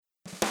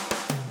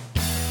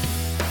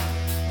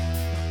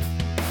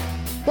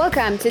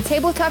Welcome to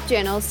Tabletop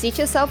Journal's Seat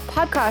Yourself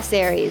podcast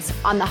series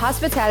on the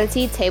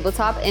hospitality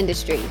tabletop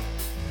industry.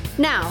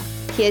 Now,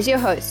 here's your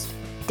host,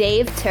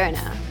 Dave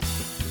Turner.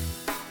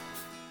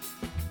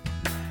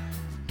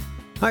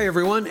 Hi,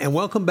 everyone, and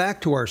welcome back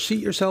to our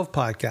Seat Yourself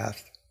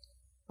podcast.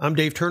 I'm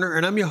Dave Turner,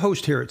 and I'm your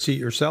host here at Seat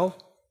Yourself.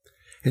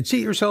 And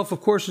Seat Yourself,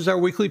 of course, is our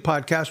weekly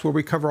podcast where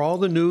we cover all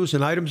the news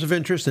and items of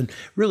interest and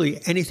really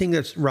anything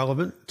that's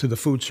relevant to the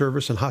food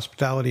service and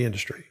hospitality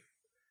industry.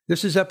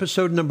 This is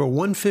episode number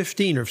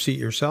 115 of Seat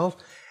Yourself,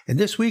 and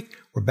this week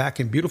we're back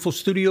in beautiful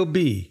Studio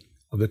B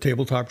of the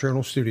Tabletop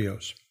Journal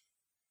studios.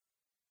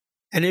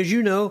 And as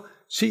you know,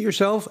 Seat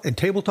Yourself and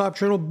Tabletop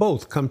Journal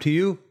both come to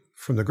you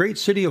from the great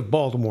city of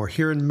Baltimore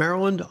here in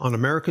Maryland on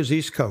America's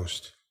East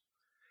Coast.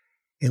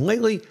 And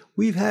lately,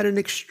 we've had an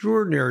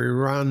extraordinary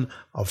run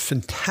of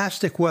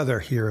fantastic weather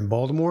here in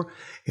Baltimore,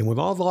 and with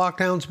all the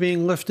lockdowns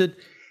being lifted,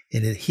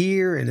 and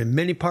here and in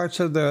many parts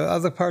of the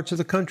other parts of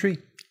the country,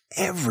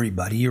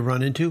 everybody you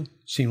run into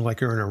seems like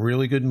you're in a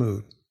really good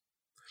mood.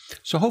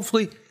 So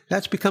hopefully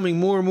that's becoming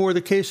more and more the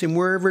case in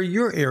wherever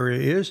your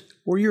area is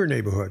or your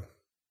neighborhood.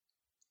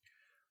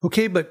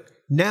 Okay, but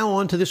now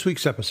on to this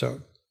week's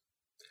episode.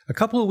 A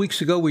couple of weeks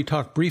ago, we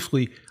talked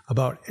briefly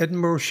about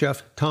Edinburgh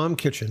chef Tom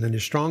Kitchen and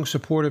his strong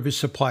support of his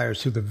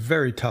suppliers through the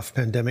very tough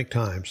pandemic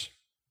times.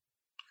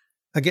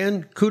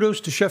 Again,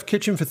 kudos to Chef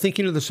Kitchen for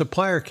thinking of the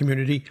supplier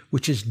community,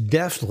 which has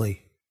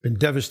definitely been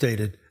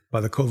devastated by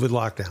the COVID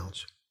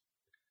lockdowns.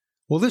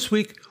 Well, this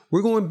week,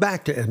 we're going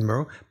back to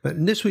Edinburgh, but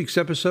in this week's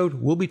episode,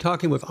 we'll be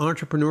talking with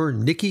entrepreneur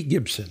Nikki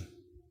Gibson.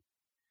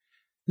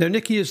 Now,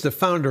 Nikki is the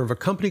founder of a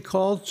company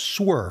called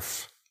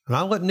Swerf, and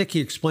I'll let Nikki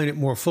explain it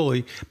more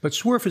fully, but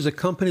Swerf is a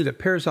company that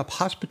pairs up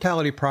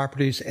hospitality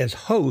properties as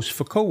hosts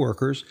for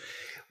coworkers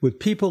with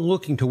people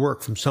looking to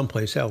work from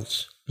someplace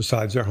else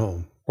besides their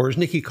home, or as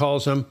Nikki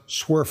calls them,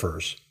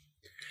 Swerfers.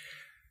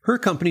 Her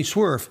company,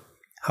 Swerf,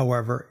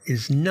 however,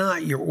 is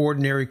not your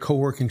ordinary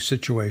co-working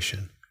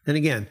situation. And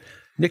again,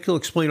 Nick will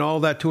explain all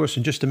that to us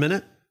in just a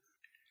minute.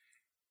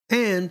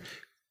 And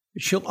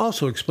she'll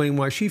also explain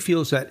why she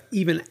feels that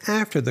even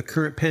after the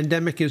current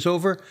pandemic is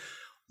over,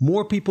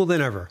 more people than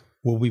ever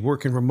will be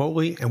working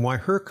remotely and why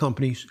her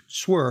company,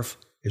 Swerf,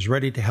 is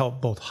ready to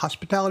help both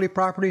hospitality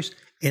properties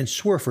and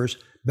Swerfers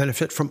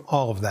benefit from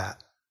all of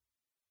that.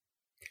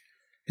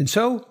 And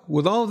so,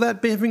 with all of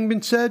that having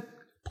been said,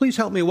 please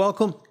help me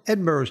welcome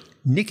Edinburgh's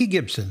Nikki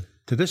Gibson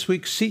to this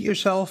week's Seat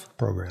Yourself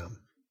program.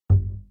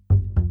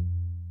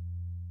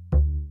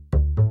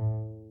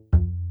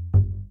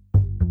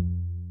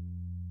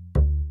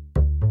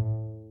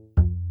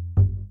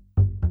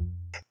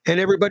 And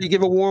everybody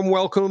give a warm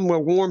welcome, a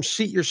warm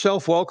Seat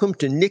Yourself welcome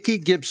to Nikki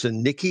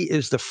Gibson. Nikki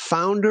is the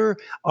founder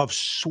of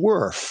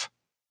Swerf.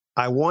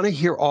 I want to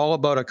hear all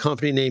about a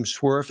company named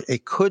Swerf.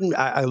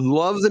 I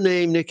love the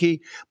name, Nikki,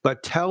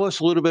 but tell us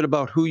a little bit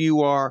about who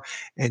you are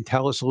and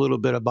tell us a little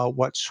bit about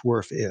what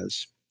Swerf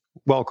is.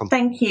 Welcome.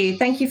 Thank you.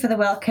 Thank you for the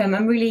welcome.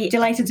 I'm really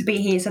delighted to be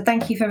here. So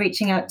thank you for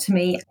reaching out to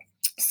me.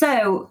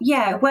 So,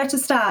 where to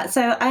start?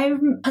 So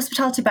I'm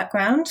hospitality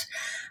background.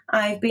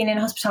 I've been in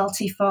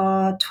hospitality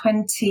for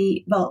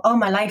all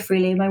my life,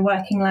 really, my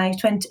working life,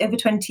 over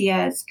 20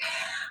 years.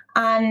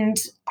 And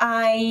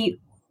I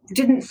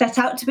didn't set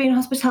out to be in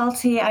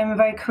hospitality. I'm a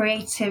very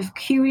creative,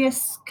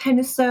 curious kind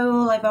of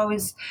soul. I've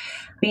always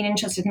been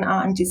interested in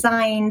art and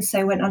design. So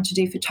I went on to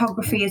do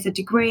photography as a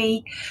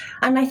degree.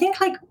 And I think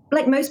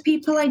like most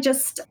people, I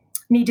just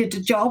needed a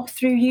job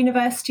through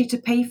university to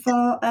pay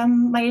for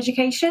my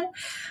education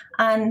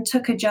and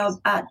took a job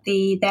at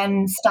the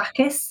then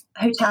Stackis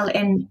Hotel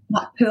in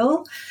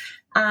Blackpool.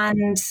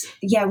 And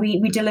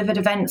we delivered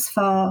events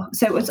so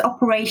it was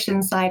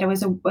operations side. I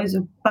was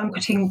a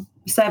banqueting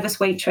service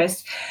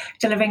waitress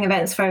delivering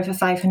events for over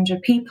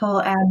 500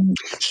 people.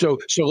 So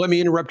let me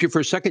interrupt you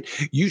for a second.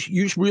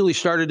 You really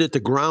started at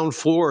the ground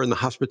floor in the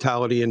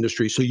hospitality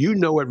industry, so you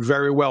know it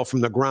very well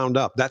from the ground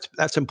up.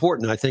 That's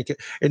important, I think,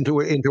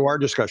 into our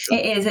discussion.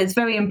 It is. It's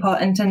very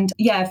important, and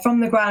from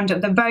the ground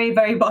up, the very,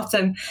 very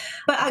bottom.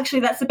 But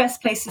actually, that's the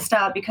best place to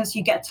start because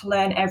you get to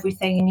learn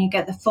everything and you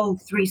get the full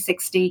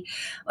 360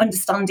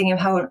 understanding of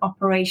how an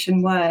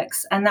operation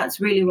works, and that's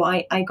really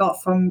what I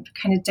got from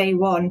kind of day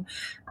one.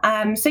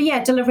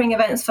 Delivering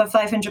events for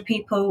 500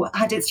 people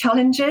had its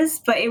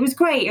challenges, but it was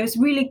great. It was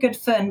really good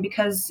fun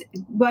because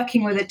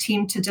working with a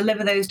team to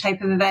deliver those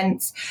type of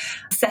events,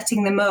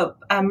 setting them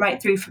up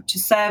right through to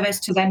service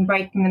to then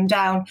breaking them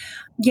down.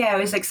 It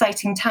was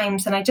exciting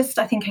times. And I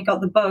think I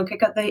got the bug. I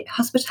got the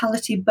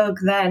hospitality bug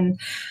then.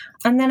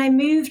 And then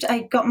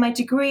I got my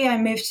degree. I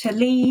moved to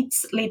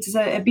Leeds. Leeds is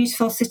a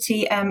beautiful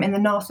city in the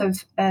north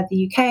of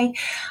the UK.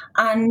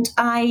 And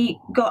I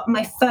got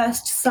my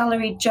first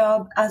salaried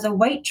job as a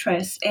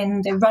waitress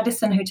in the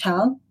Radisson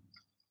Hotel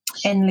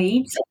in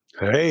Leeds.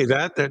 Hey,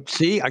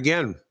 see,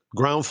 again,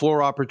 ground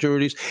floor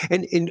opportunities.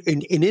 And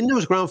in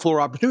those ground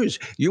floor opportunities,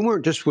 you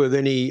weren't just with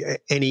any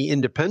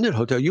independent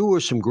hotel. You were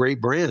with some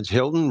great brands,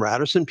 Hilton,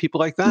 Radisson, people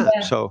like that.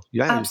 Yeah. So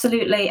yeah.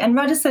 Absolutely. And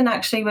Radisson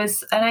actually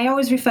was, and I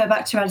always refer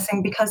back to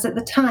Radisson because at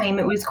the time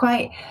it was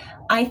quite,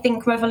 I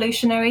think,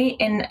 revolutionary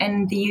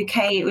in the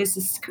UK. It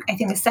was, I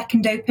think, the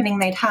second opening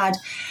they'd had.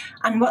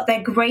 And what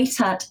they're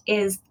great at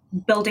is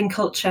building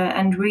culture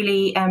and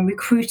really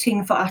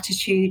recruiting for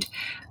attitude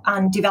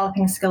and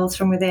developing skills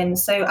from within.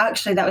 So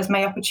actually that was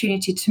my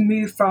opportunity to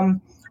move from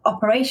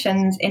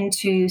operations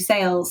into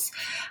sales.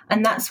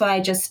 And that's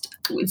why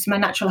it's my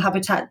natural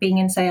habitat being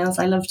in sales.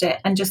 I loved it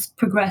and just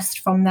progressed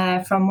from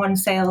there, from one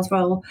sales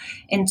role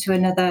into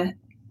another.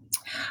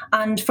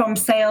 And from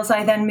sales,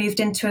 I then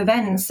moved into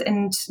events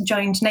and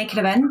joined Naked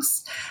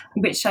Events,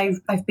 which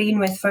I've been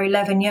with for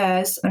 11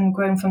 years and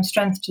grown from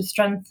strength to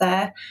strength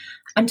there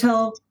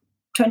until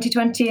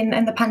 2020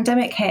 and the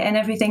pandemic hit and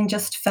everything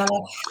just fell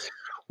off.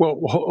 Well,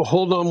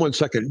 hold on one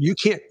second. You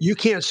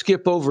can't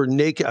skip over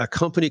a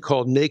company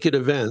called Naked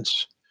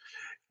Events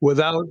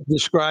without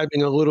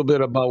describing a little bit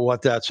about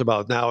what that's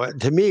about. Now,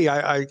 to me,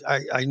 I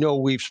know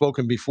we've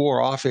spoken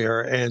before off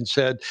air and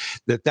said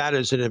that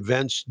is an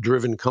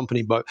events-driven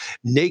company, but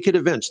Naked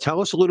Events,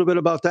 tell us a little bit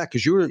about that,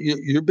 because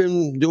you've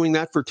been doing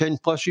that for 10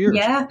 plus years.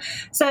 Yeah.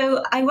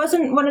 So I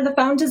wasn't one of the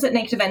founders at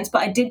Naked Events,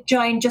 but I did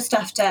join just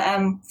after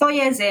 4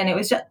 years in. It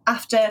was just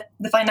after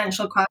the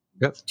financial crash,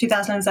 Yep.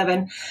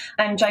 2007,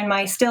 and joined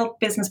my still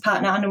business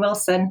partner, Anna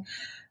Wilson.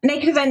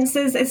 Naked Events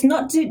is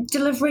not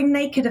delivering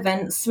naked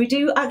events. We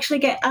do actually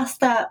get asked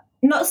that,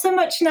 not so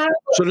much now.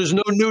 So there's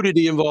no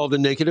nudity involved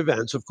in Naked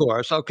Events, of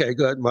course. Okay,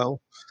 good.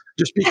 Well,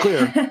 just be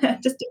clear.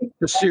 Just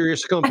a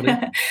serious company.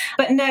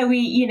 But no,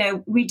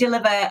 we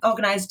deliver,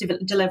 organize,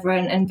 deliver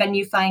and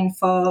venue find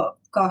for,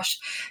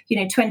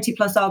 20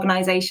 plus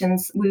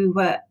organizations.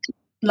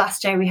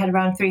 Last year we had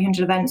around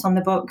 300 events on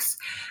the books.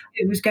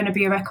 It was going to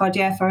be a record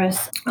year for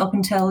us up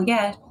until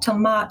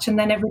March, and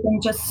then everything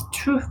just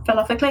fell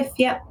off a cliff.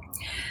 Yep.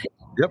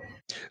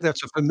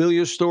 That's a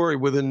familiar story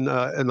within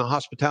in the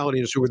hospitality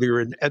industry, whether you're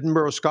in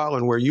Edinburgh,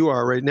 Scotland, where you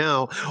are right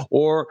now,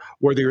 or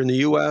whether you're in the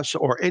U.S.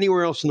 or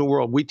anywhere else in the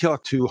world. We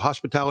talk to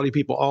hospitality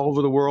people all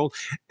over the world,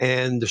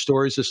 and the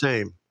story's the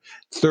same.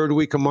 Third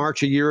week of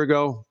March a year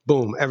ago,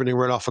 boom, everything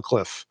right off a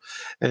cliff.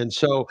 And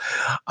so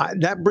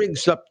that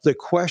brings up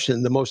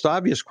the most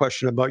obvious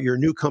question about your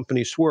new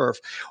company, Swerve.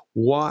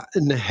 What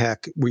in the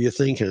heck were you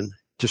thinking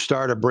to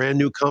start a brand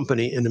new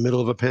company in the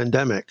middle of a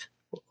pandemic?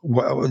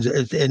 And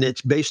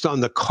it's based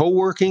on the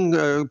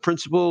co-working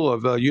principle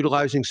of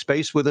utilizing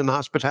space within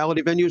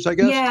hospitality venues, I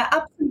guess? Yeah,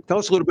 absolutely. Tell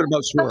us a little bit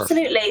about Swerve.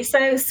 Absolutely.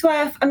 So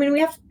Swerve,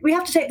 we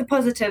have to take the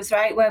positives,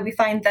 right, where we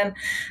find them.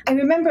 I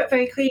remember it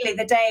very clearly.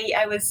 The day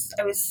I was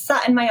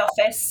sat in my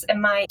office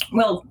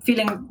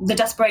feeling the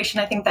desperation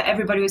I think that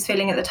everybody was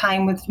feeling at the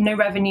time, with no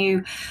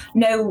revenue,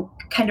 no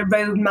kind of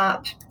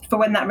roadmap for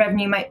when that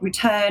revenue might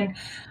return.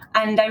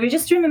 And I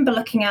just remember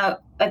looking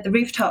out at the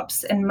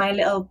rooftops in my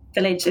little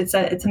village. It's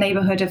a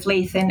neighbourhood of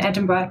Leith in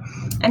Edinburgh,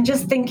 and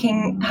just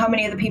thinking how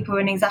many other people were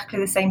in exactly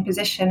the same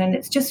position. And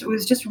it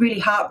was just really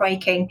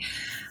heartbreaking.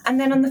 And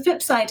then on the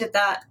flip side of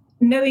that,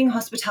 knowing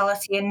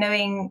hospitality and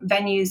knowing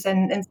venues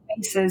and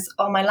spaces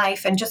all my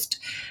life, and just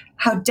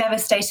how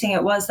devastating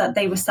it was that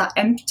they were sat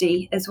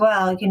empty as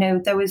well.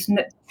 There was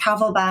no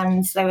travel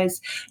bans, there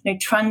was no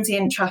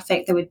transient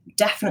traffic, there were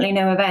definitely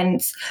no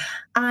events.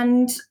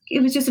 And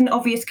it was just an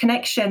obvious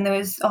connection. There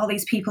was all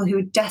these people who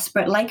were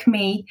desperate, like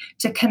me,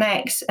 to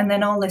connect, and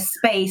then all this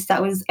space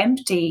that was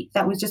empty,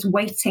 that was just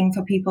waiting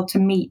for people to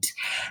meet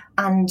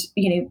and,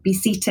 be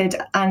seated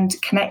and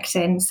connect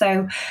in.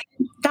 So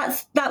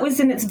that was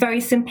in its very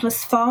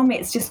simplest form.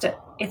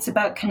 It's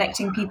about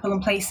connecting people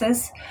and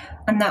places.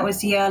 And that was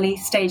the early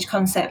stage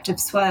concept of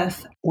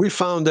Swerve. We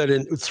found that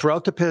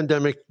throughout the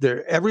pandemic,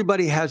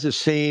 everybody has the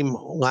same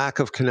lack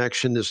of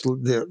connection.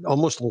 They're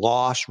almost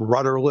lost,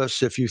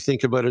 rudderless, if you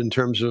think about it in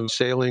terms of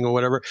sailing or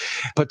whatever.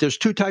 But there's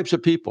two types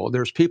of people.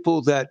 There's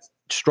people that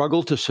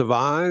struggle to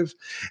survive,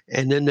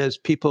 and then there's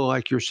people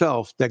like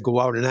yourself that go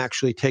out and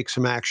actually take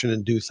some action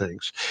and do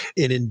things.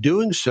 And in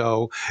doing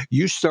so,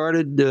 you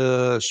started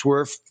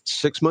Swerve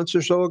 6 months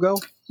or so ago?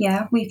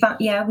 Yeah,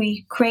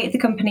 we created the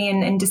company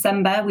in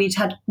December. We'd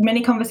had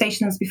many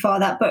conversations before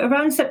that, but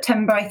around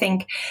September, I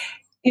think,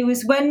 it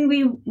was when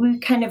we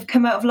kind of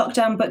come out of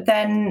lockdown, but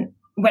then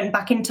went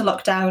back into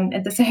lockdown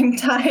at the same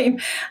time.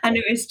 And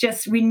it was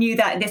just, we knew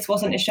that this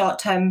wasn't a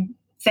short-term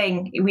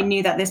thing. We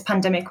knew that this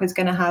pandemic was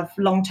going to have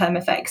long-term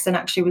effects and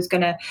actually was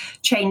going to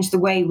change the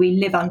way we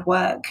live and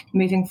work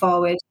moving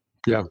forward.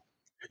 Yeah.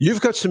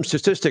 You've got some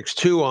statistics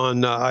too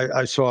on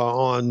I saw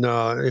on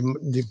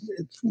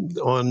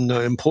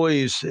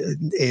employees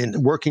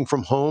in working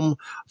from home.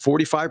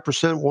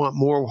 45% want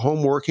more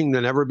home working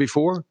than ever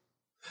before,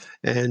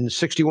 and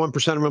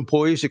 61% of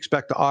employees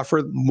expect to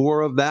offer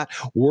more of that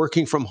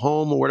working from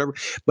home or whatever.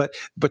 But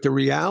the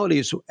reality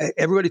is,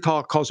 everybody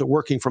calls it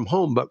working from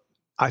home, but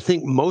I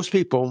think most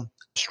people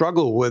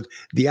struggle with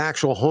the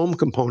actual home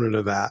component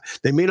of that.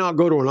 They may not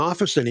go to an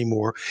office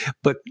anymore,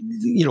 but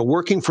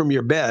working from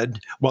your bed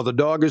while the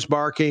dog is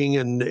barking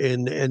and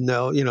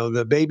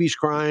the baby's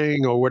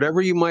crying or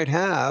whatever you might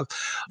have,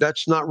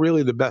 that's not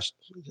really the best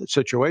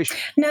situation.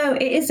 No,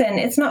 it isn't.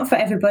 It's not for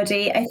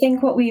everybody. I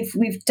think what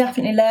we've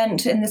definitely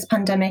learned in this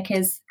pandemic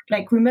is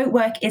remote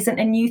work isn't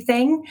a new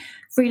thing.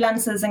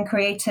 Freelancers and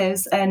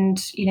creatives and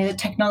the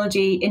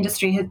technology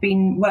industry has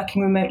been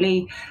working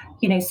remotely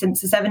since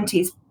the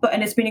 70s,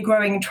 and it's been a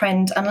growing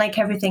trend, and like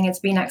everything, it's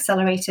been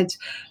accelerated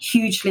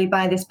hugely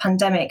by this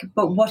pandemic.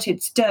 But what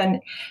it's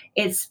done,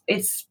 it's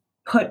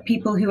put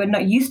people who are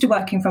not used to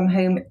working from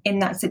home in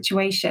that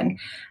situation.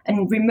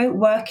 And remote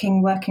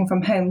working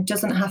from home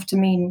doesn't have to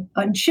mean,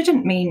 and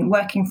shouldn't mean,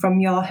 working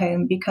from your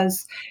home,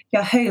 because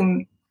your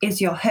home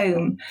is your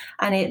home,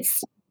 and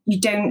you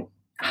don't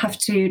have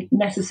to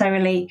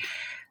necessarily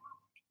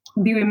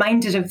be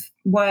reminded of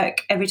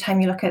work every time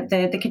you look at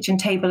the kitchen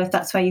table, if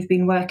that's where you've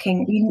been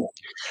working.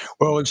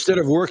 Well, instead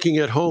of working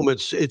at home,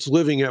 it's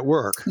living at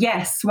work.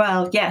 Yes,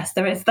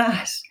 there is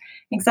that.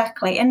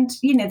 Exactly. And,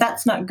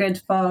 that's not good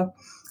for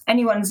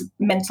anyone's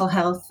mental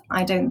health,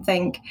 I don't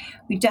think.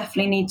 We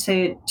definitely need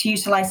to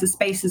utilize the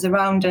spaces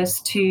around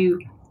us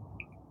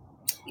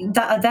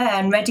that are there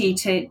and ready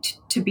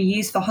to be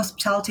used for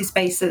hospitality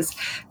spaces,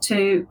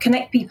 to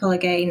connect people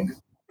again.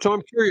 So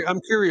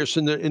I'm curious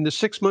in the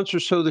 6 months or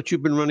so that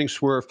you've been running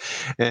Swerve,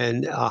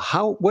 and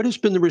what has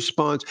been the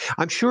response?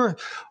 I'm sure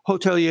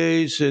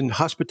hoteliers and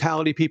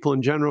hospitality people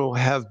in general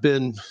have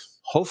been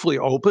hopefully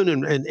open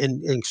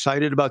and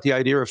excited about the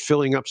idea of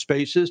filling up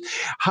spaces.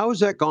 How has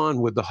that gone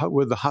with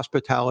the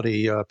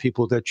hospitality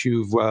people that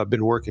you've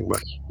been working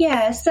with?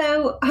 Yeah,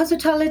 so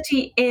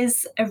hospitality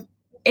is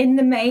in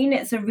the main,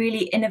 it's a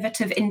really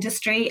innovative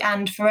industry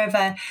and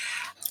forever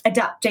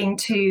adapting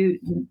to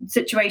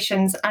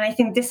situations. And I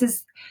think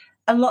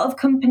a lot of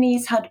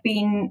companies had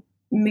been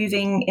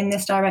moving in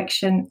this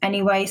direction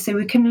anyway. So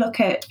we can look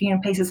at,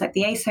 places like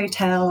the Ace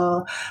Hotel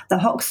or the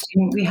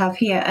Hoxton we have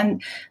here,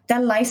 and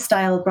they're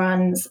lifestyle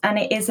brands. And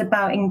it is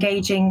about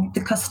engaging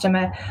the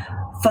customer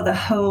for the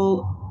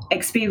whole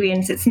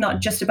experience. It's not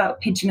just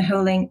about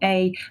pigeonholing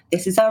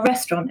this is our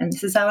restaurant and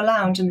this is our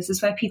lounge and this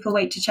is where people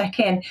wait to check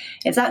in.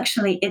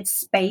 It's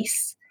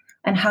space.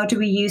 And how do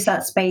we use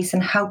that space,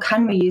 and how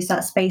can we use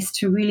that space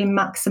to really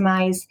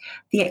maximize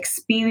the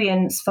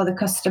experience for the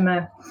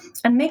customer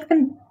and make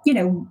them,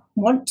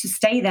 want to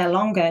stay there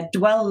longer,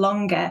 dwell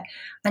longer,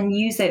 and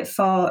use it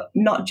for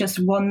not just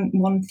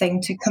one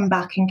thing, to come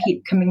back and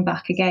keep coming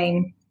back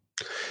again.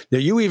 Now,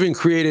 you even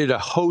created a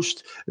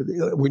host.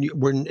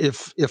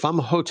 If I'm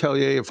a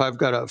hotelier, if I've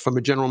got from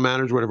a general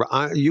manager,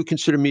 whatever, you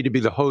consider me to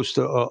be the host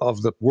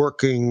of the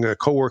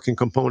co-working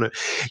component.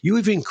 You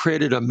even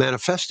created a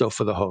manifesto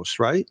for the host,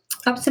 right?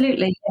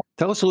 Absolutely.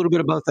 Tell us a little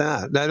bit about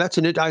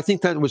that. I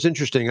think that was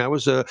interesting. That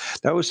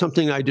was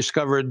something I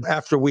discovered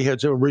after we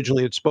had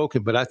originally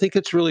spoken. But I think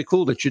it's really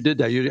cool that you did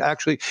that. You're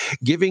actually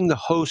giving the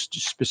host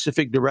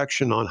specific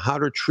direction on how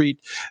to treat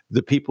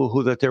the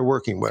people that they're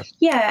working with.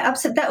 Yeah,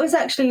 absolutely. That was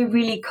actually a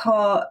really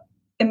core,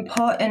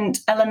 important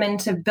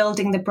element of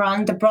building the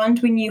brand. The brand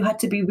we knew had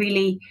to be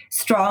really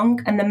strong,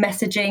 and the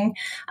messaging.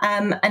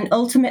 And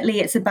ultimately,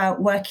 it's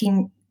about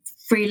working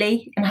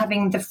freely and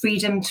having the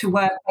freedom to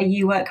work where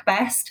you work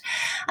best.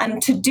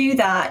 And to do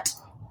that,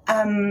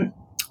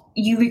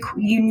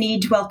 you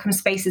need welcome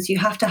spaces. You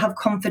have to have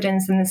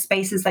confidence in the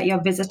spaces that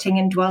you're visiting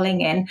and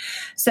dwelling in.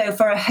 So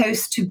for a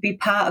host to be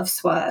part of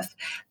Swerve,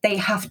 they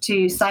have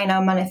to sign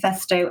our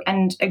manifesto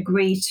and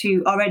agree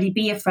to already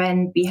be a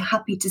friend, be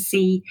happy to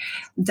see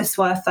the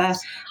Swerver,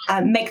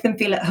 make them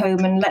feel at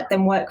home and let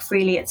them work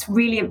freely.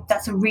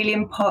 That's a really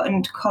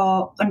important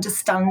core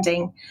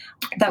understanding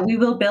that we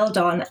will build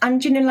on.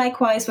 And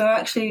likewise, we're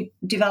actually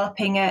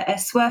developing a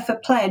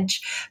Swerver pledge,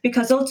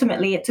 because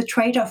ultimately it's a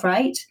trade-off,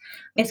 right?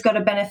 It's got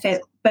to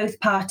benefit both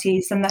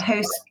parties, and the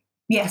host,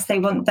 yes, they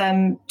want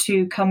them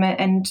to come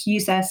and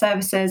use their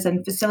services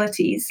and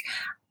facilities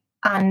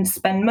and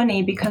spend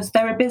money because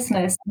they're a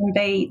business and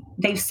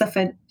they've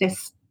suffered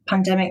this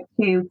pandemic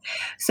too.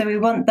 So we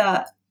want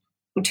that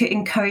to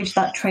encourage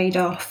that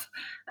trade-off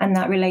and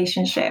that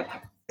relationship.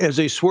 As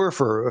a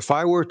Swerver, if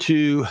I were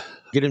to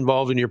get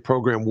involved in your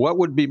program, what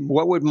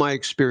would my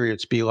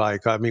experience be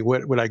like? I mean,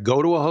 would I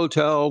go to a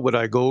hotel? Would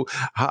I go?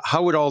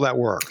 How would all that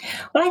work?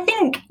 Well, I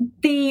think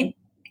the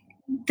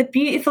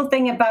beautiful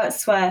thing about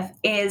Swerve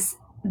is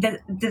that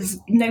there's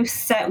no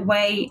set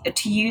way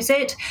to use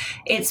it.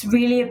 It's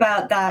really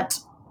about that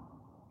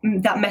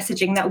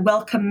messaging, that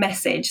welcome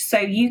message. So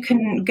you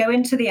can go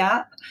into the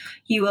app,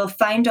 you will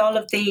find all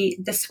of the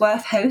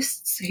Swerve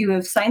hosts who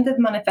have signed the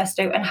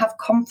manifesto and have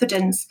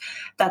confidence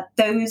that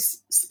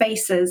those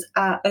spaces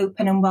are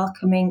open and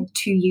welcoming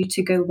to you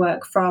to go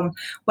work from,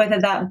 whether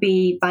that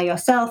be by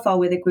yourself or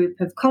with a group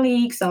of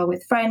colleagues or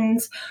with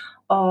friends,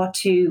 or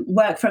to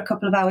work for a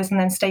couple of hours and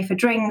then stay for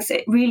drinks.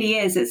 It really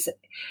is.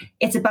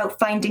 It's about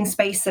finding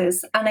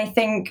spaces. And I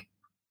think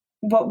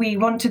what we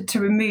wanted to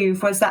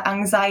remove was that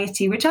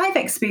anxiety, which I've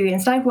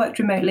experienced. I've worked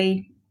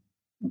remotely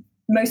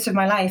most of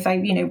my life.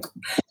 I,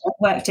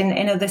 worked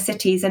in other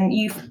cities, and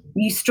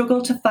you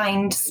struggle to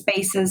find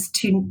spaces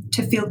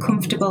to feel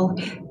comfortable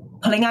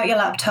pulling out your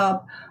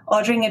laptop,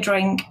 ordering a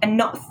drink, and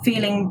not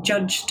feeling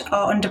judged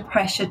or under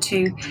pressure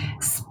to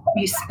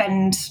you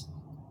spend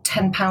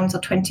 £10 or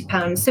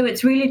 £20. So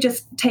it's really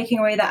just taking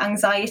away that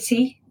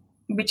anxiety,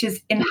 which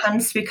is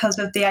enhanced because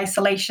of the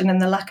isolation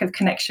and the lack of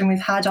connection we've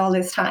had all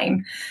this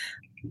time,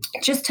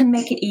 just to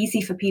make it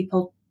easy for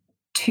people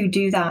to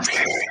do that.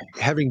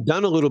 Having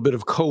done a little bit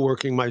of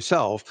co-working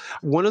myself,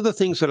 one of the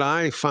things that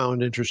I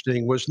found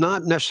interesting was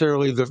not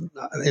necessarily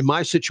in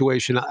my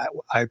situation,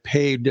 I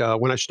paid,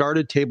 when I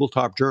started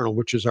Tabletop Journal,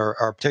 which is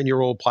our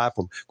 10-year-old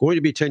platform, going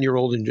to be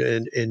 10-year-old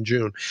in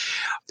June.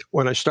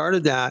 When I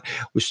started that,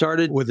 we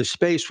started with a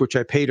space which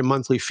I paid a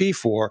monthly fee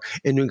for,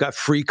 and we got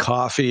free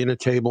coffee and a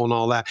table and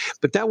all that.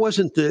 But that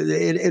wasn't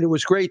it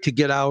was great to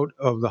get out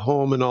of the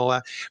home and all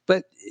that.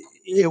 But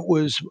it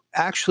was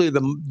actually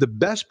the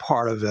best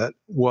part of it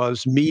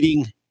was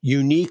meeting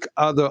unique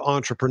other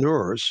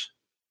entrepreneurs.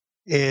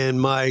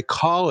 And my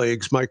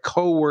colleagues, my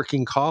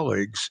co-working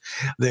colleagues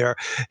there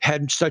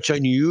had such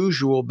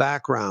unusual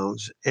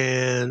backgrounds.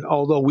 And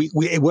although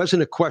it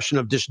wasn't a question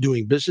of just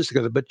doing business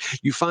together, but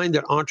you find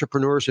that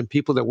entrepreneurs and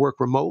people that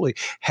work remotely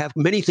have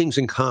many things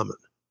in common.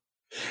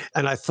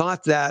 And I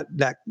thought that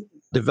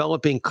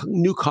developing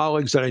new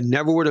colleagues that I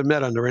never would have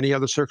met under any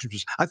other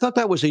circumstances, I thought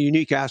that was a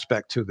unique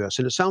aspect to this.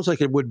 And it sounds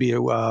like it would be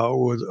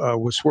with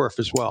Swerf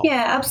as well.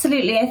 Yeah,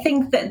 absolutely. I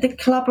think that the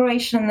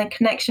collaboration and the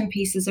connection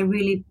piece is a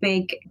really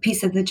big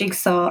piece of the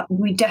jigsaw.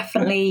 We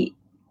definitely...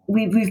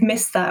 We've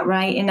missed that,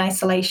 right, in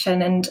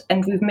isolation,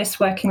 and we've missed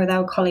working with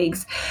our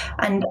colleagues.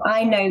 And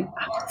I know,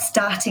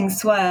 starting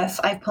Swerf,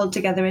 I've pulled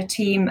together a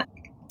team,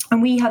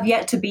 and we have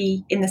yet to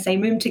be in the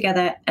same room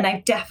together. And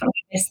I've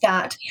definitely missed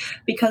that,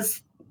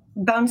 because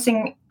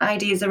bouncing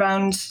ideas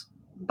around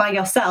by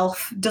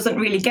yourself doesn't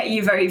really get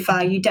you very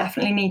far. You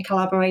definitely need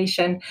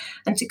collaboration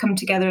and to come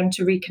together and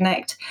to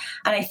reconnect.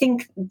 And I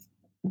think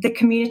the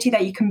community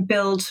that you can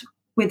build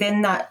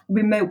within that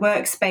remote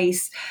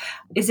workspace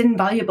is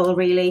invaluable,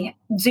 really.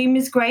 Zoom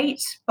is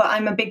great, but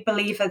I'm a big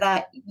believer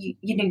that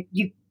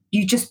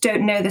you just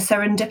don't know the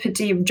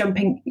serendipity of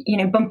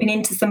bumping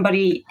into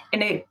somebody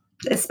in a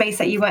space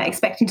that you weren't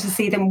expecting to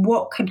see them.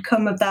 What could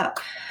come of that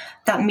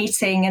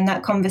meeting and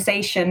that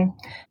conversation?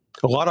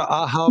 A lot of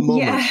aha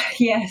moments. Yeah,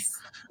 yes.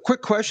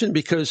 Quick question,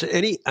 because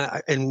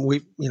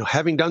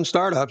having done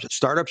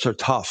startups are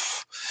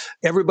tough.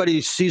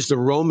 Everybody sees the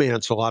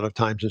romance a lot of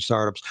times in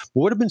startups.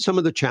 What have been some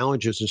of the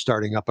challenges in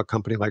starting up a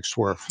company like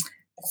Swerf?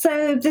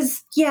 So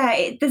there's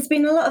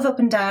been a lot of up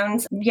and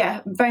downs.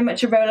 Yeah, very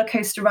much a roller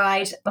coaster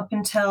ride up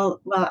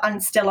until,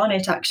 and still on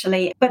it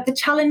actually. But the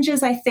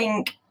challenges, I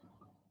think,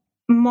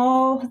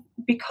 more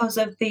because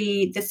of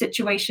the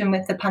situation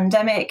with the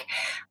pandemic.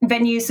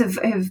 Venues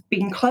have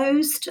been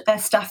closed,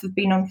 staff have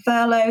been on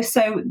furlough,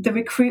 so the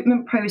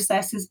recruitment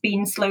process has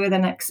been slower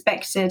than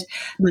expected.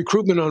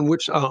 Recruitment on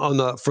which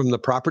from the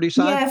property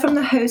side? Yeah, from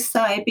the host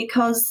side,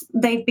 because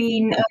they've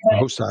been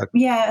host side.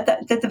 Yeah,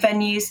 the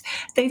venues,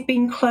 they've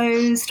been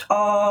closed,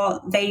 or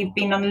they've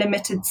been on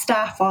limited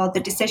staff, or the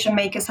decision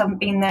makers haven't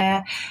been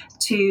there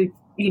to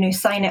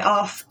sign it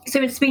off.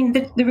 So it's been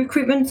the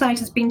recruitment side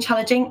has been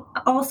challenging.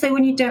 Also,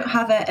 when you don't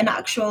have an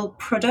actual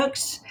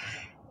product,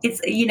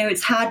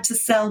 it's hard to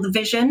sell the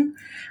vision,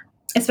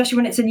 especially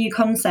when it's a new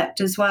concept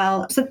as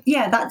well. So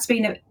yeah, that's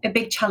been a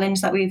big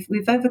challenge that we've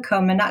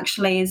overcome, and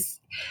actually is,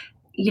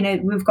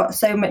 we've got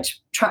so much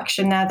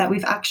traction now that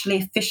we've actually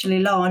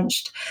officially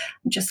launched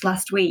just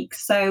last week.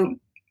 So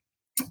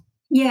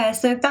yeah,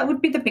 so that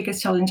would be the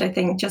biggest challenge, I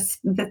think, just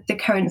the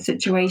current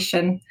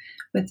situation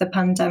with the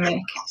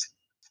pandemic.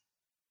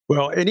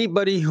 Well,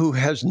 anybody who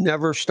has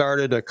never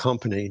started a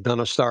company,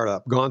 done a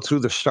startup, gone through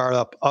the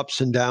startup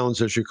ups and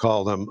downs, as you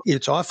call them,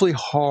 it's awfully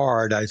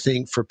hard, I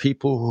think, for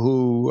people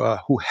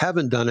who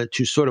haven't done it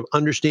to sort of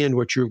understand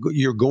what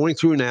you're going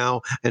through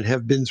now and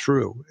have been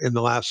through in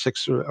the last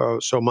 6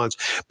 or so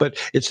months. But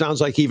it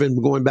sounds like,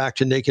 even going back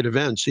to Naked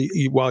Events,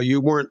 while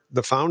you weren't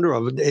the founder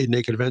of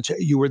Naked Events,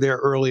 you were there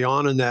early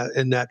on in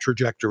that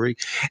trajectory.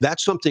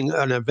 That's something,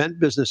 an event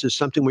business is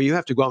something where you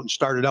have to go out and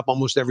start it up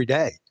almost every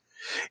day.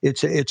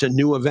 It's a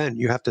new event.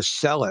 You have to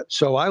sell it.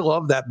 So I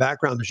love that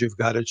background that you've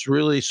got. It's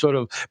really sort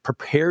of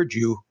prepared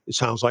you, it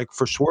sounds like,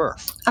 for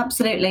Swerf.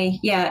 Absolutely.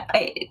 Yeah.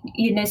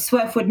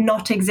 Swerf would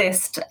not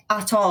exist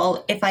at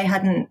all if I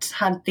hadn't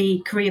had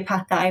the career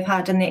path that I've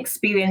had and the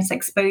experience,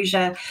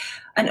 exposure,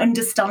 and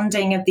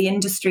understanding of the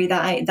industry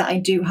that I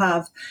do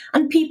have,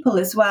 and people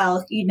as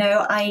well.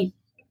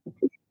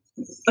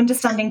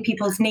 Understanding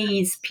people's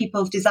needs,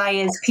 people's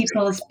desires,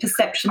 people's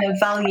perception of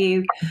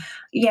value.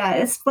 Yeah,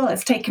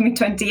 it's taken me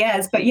 20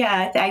 years, but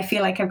yeah, I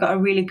feel like I've got a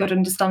really good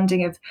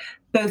understanding of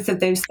both of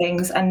those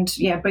things, and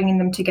yeah, bringing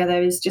them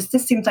together this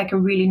seems like a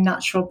really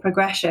natural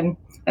progression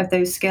of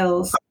those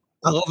skills.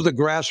 I love the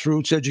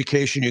grassroots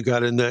education you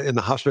got in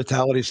the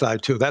hospitality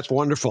side too. That's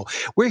wonderful.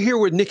 We're here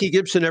with Nikki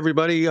Gibson,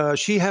 everybody.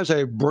 She has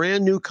a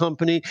brand new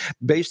company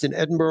based in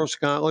Edinburgh,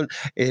 Scotland,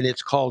 and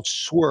it's called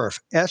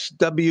Swurf,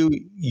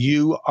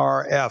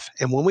 SWURF.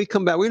 And when we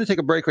come back, we're going to take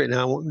a break right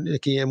now,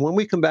 Nikki. And when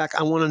we come back,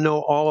 I want to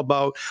know all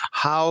about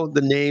how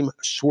the name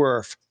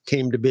Swurf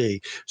came to be.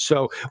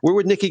 So we're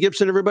with Nikki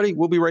Gibson, everybody.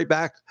 We'll be right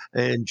back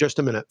in just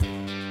a minute.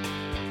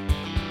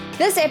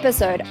 This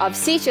episode of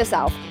Seat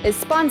Yourself is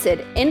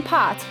sponsored in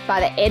part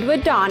by the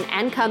Edward Don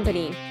and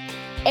Company.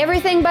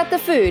 Everything but the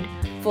food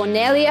for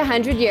nearly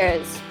 100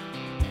 years.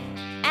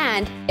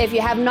 And if you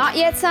have not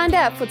yet signed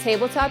up for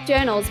Tabletop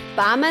Journal's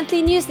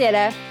bi-monthly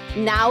newsletter,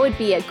 now would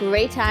be a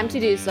great time to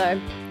do so.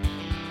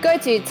 Go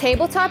to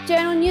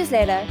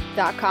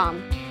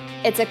tabletopjournalnewsletter.com.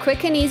 It's a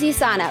quick and easy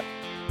sign up,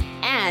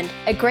 and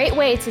a great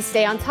way to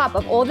stay on top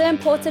of all the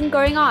important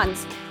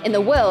going-ons in the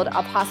world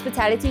of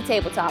hospitality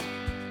tabletop.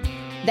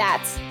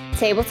 That's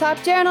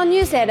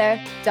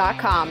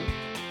tabletopjournalnewsletter.com.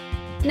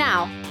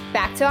 Now,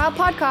 back to our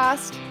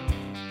podcast.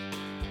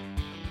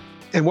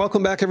 And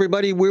welcome back,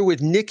 everybody. We're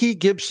with Nikki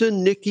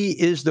Gibson. Nikki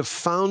is the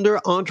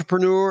founder,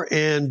 entrepreneur,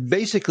 and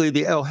basically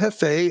the El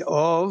Jefe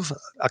of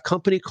a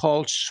company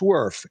called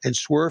Swurf. And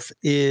Swurf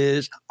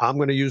is, I'm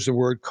going to use the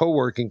word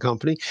co-working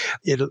company.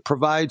 It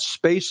provides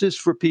spaces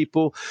for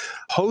people,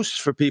 hosts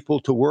for people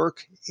to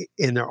work,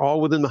 and they're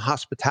all within the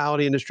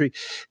hospitality industry.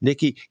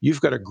 Nikki,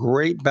 you've got a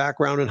great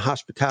background in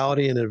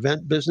hospitality and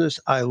event business.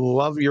 I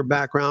love your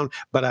background,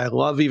 but I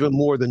love even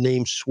more the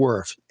name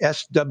Swurf,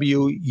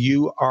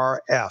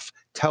 SWURF.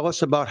 Tell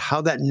us about how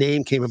that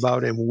name came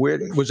about, and where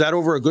was that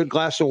over a good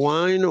glass of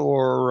wine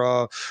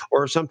or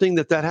something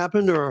that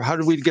happened, or how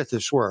did we get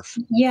this Swurf?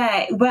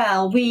 Yeah,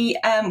 well, we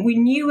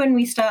knew when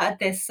we started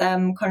this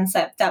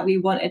concept that we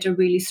wanted a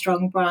really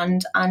strong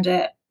brand and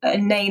a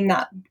name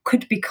that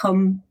could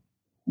become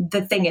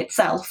the thing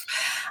itself.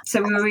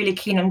 So we were really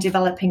keen on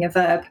developing a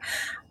verb.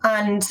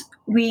 And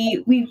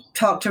we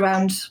talked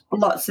around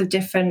lots of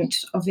different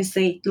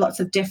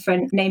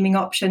naming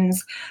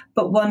options.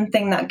 But one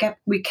thing that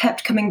we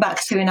kept coming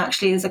back to, and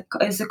actually is a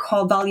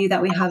core value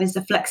that we have, is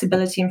the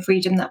flexibility and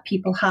freedom that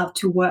people have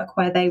to work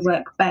where they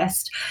work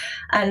best.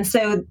 And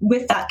so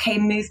with that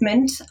came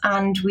movement,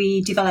 and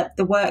we developed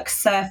the work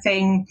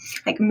surfing,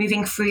 like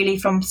moving freely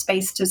from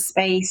space to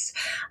space.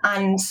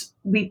 And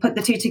we put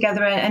the two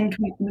together and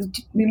we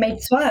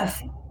made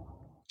Swurf.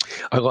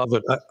 I love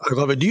it. I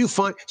love it. Do you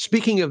find,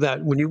 speaking of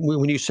that, when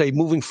you say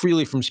moving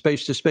freely from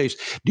space to space,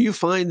 do you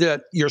find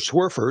that your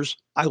Swurfers,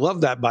 I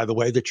love that, by the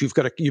way, that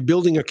you're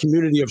building a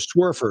community of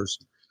Swurfers.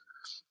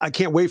 I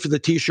can't wait for the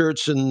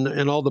T-shirts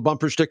and all the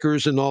bumper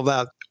stickers and all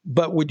that.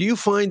 But do you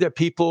find that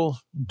people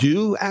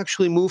do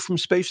actually move from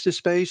space to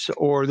space,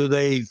 or do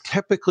they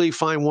typically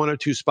find one or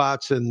two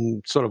spots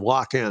and sort of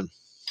lock in?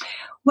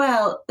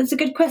 Well, it's a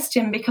good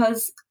question,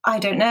 because I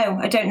don't know.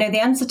 I don't know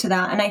the answer to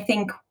that. And I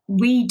think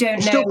we don't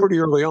know. Still pretty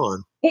early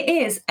on. It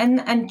is.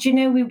 And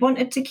we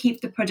wanted to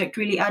keep the product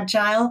really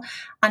agile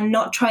and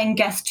not try and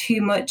guess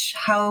too much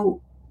how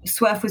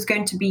Swurf was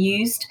going to be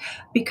used,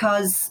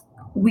 because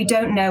we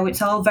don't know.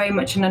 It's all very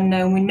much an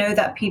unknown. We know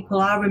that people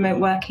are remote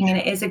working and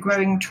it is a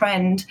growing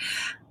trend,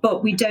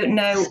 but we don't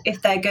know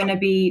if they're going to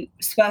be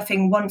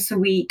Swurfing once a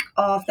week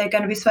or if they're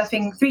going to be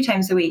Swurfing 3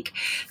 times a week.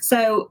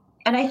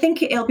 And I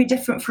think it'll be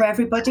different for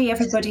everybody.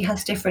 Everybody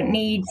has different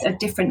needs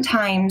at different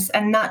times.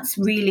 And that's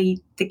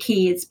really the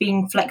key. It's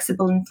being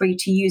flexible and free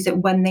to use it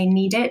when they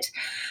need it.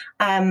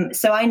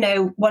 So I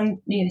know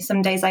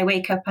some days I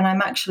wake up and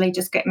I'm actually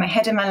just getting my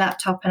head in my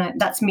laptop and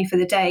that's me for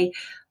the day.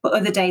 But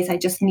other days I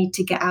just need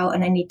to get out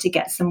and I need to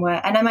get somewhere.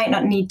 And I might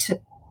not know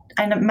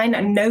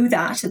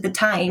that at the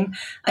time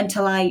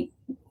until I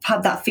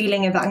have that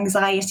feeling of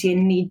anxiety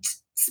and need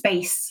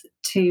space,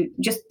 to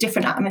just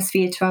different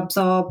atmosphere to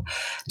absorb,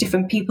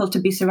 different people to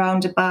be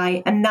surrounded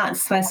by. And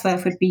that's where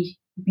Swurf would be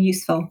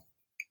useful.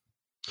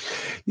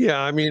 Yeah,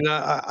 I mean,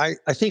 I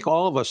think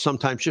all of us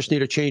sometimes just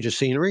need a change of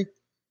scenery,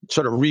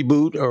 sort of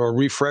reboot or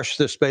refresh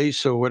the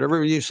space or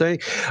whatever you say.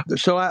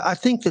 So I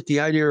think that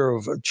the idea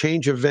of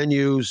change of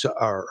venues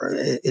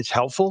it's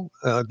helpful,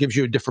 gives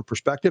you a different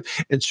perspective,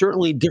 and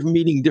certainly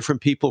meeting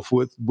different people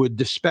with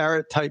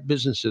disparate type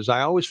businesses.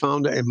 I always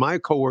found in my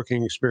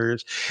co-working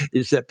experience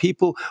is that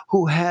people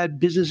who had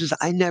businesses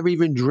I never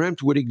even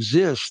dreamt would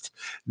exist,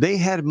 they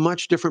had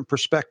much different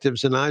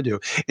perspectives than I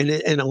do.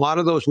 And a lot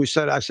of those,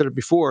 I said it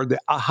before, the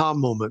aha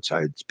moments.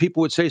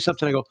 People would say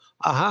something, I go,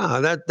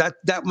 aha,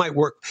 that might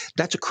work.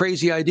 That's a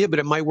crazy idea, but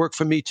it might work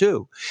for me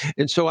too.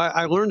 And so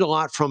I learned a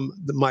lot from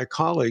my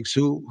colleagues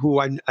who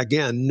I,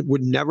 again,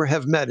 would never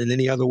have met in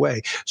any other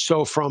way.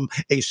 So from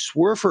a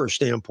Swurfer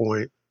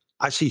standpoint,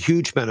 I see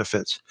huge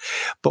benefits.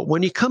 But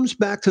when it comes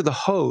back to the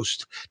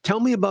host, tell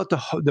me about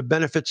the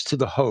benefits to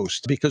the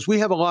host, because we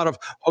have a lot of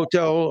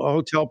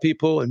hotel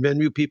people and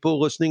venue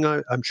people listening,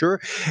 I'm sure,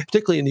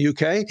 particularly in the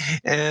UK.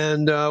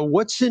 And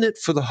what's in it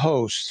for the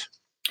host?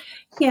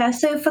 Yeah,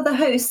 so for the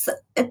hosts,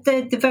 at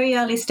the very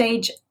early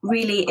stage,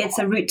 really, it's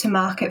a route to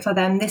market for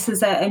them. This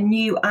is a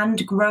new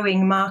and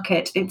growing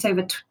market. It's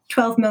over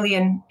 12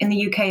 million in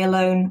the UK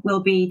alone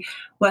will be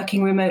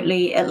working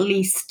remotely at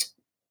least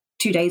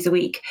 2 days a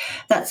week.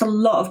 That's a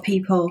lot of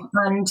people.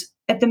 And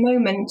at the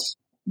moment,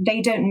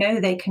 they don't know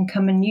they can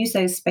come and use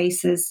those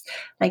spaces,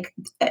 like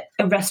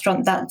a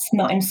restaurant that's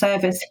not in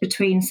service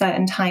between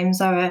certain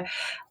times, or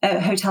a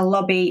hotel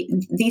lobby.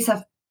 These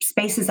are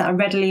spaces that are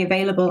readily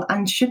available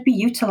and should be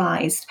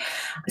utilized.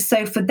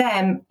 So for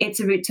them,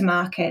 it's a route to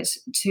market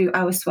to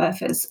our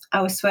surfers,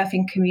 our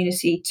surfing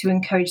community, to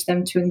encourage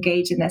them to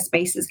engage in their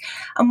spaces.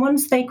 And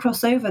once they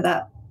cross over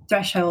that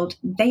threshold,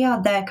 they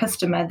are their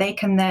customer. They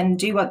can then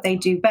do what they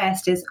do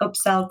best, is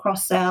upsell,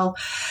 cross-sell,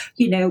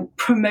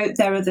 promote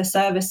their other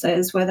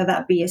services, whether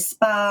that be a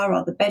spa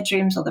or the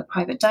bedrooms or the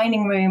private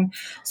dining room.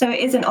 So it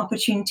is an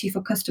opportunity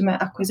for customer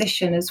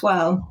acquisition as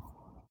well.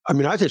 I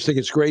mean, I just think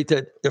it's great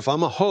that if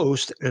I'm a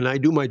host and I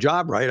do my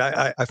job right,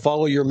 I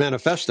follow your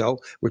manifesto,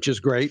 which is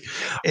great,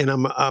 and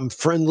I'm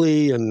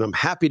friendly and I'm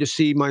happy to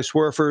see my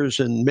swerfers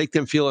and make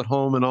them feel at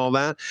home and all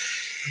that.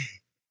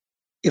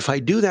 If I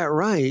do that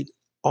right,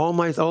 all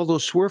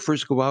those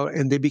swerfers go out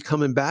and they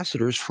become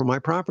ambassadors for my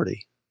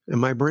property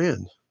and my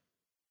brand.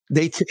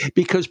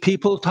 Because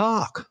people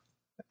talk.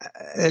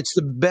 It's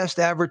the best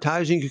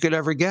advertising you could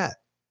ever get.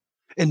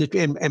 And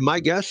my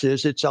guess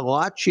is it's a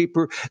lot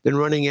cheaper than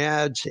running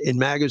ads in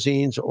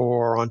magazines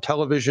or on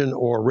television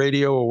or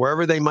radio or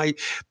wherever they might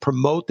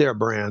promote their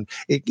brand.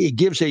 It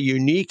gives a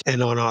unique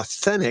and an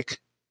authentic,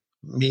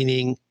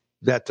 meaning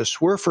that the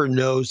swerfer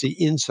knows the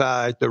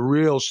inside, the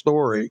real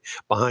story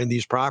behind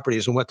these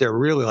properties and what they're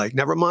really like.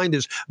 Never mind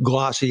this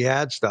glossy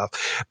ad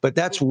stuff, but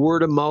that's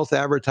word of mouth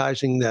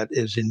advertising that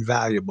is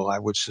invaluable, I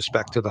would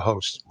suspect, to the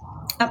host.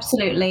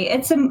 Absolutely,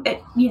 it's a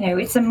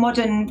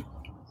modern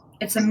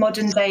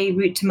day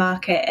route to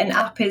market. An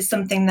app is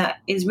something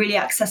that is really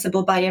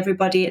accessible by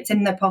everybody. It's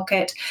in their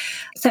pocket.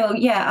 So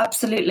yeah,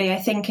 absolutely.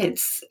 I think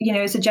it's,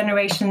 as the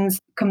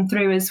generations come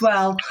through as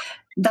well,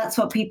 that's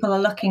what people are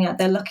looking at.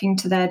 They're looking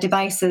to their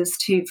devices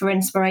for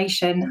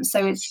inspiration.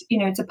 So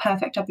it's a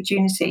perfect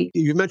opportunity.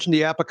 You mentioned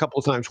the app a couple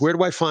of times. Where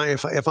do I find,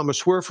 if I'm a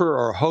swerfer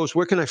or a host,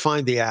 where can I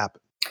find the app?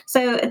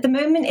 So at the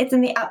moment, it's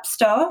in the App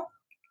Store.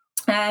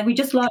 We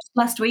just launched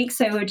last week,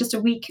 so we're just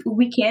a week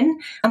in,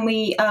 and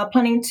we are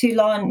planning to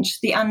launch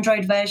the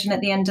Android version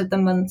at the end of the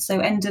month, so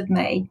end of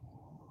May.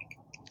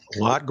 A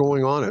lot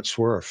going on at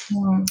Swerve.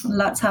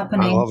 Lots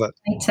happening. I love it.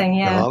 Exciting,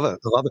 yeah. I love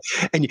it.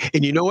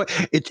 And you know what?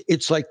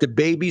 It's like the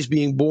baby's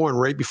being born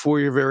right before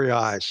your very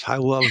eyes. I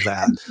love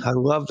that. I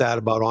love that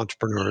about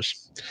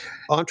entrepreneurs.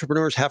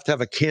 Entrepreneurs have to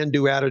have a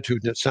can-do attitude,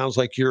 and it sounds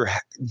like you're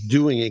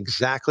doing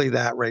exactly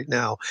that right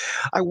now.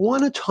 I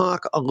want to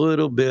talk a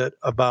little bit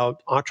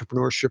about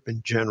entrepreneurship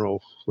in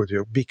general with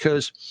you,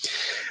 because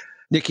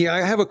Nikki,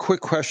 I have a quick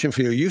question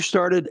for you. You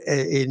started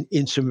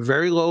in some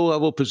very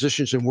low-level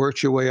positions and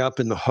worked your way up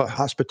in the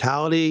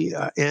hospitality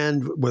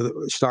and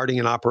starting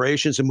in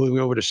operations and moving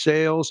over to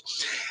sales.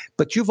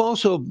 But you've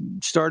also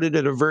started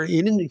at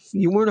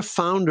you weren't a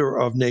founder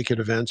of Naked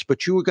Events,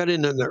 but you got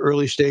in the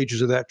early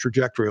stages of that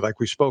trajectory,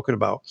 like we've spoken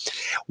about.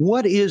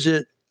 What is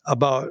it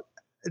about?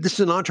 This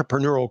is an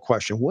entrepreneurial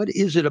question. What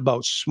is it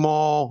about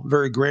small,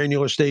 very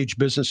granular stage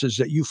businesses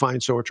that you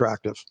find so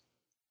attractive?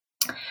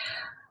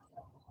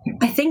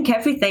 I think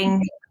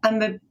everything.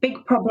 I'm a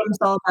big problem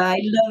solver. I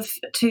love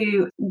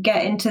to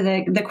get into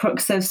the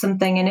crux of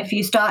something. And if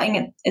you're starting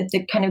at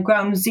the kind of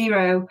ground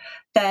zero,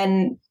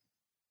 then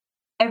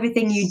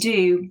everything you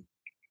do,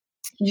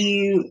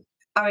 you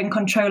are in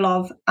control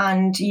of,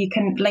 and you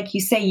can, like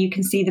you say, you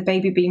can see the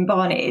baby being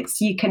born.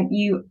 You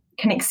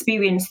can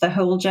experience the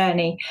whole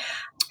journey.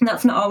 And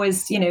that's not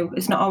always,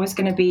 it's not always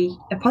going to be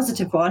a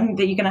positive one,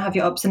 that you're going to have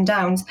your ups and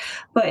downs,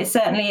 but it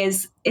certainly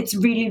is. It's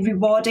really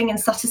rewarding and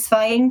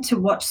satisfying to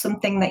watch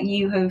something that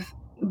you have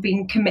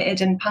been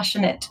committed and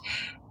passionate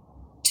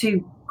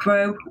to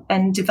grow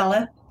and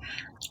develop.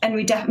 And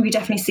we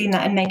definitely seen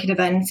that in Naked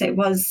Events. It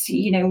was,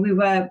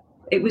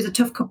 it was a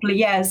tough couple of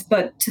years,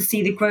 but to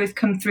see the growth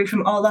come through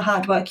from all the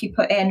hard work you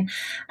put in,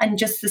 and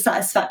just the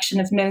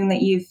satisfaction of knowing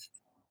that you've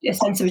a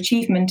sense of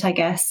achievement, I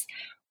guess.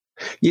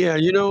 Yeah,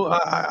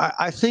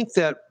 I think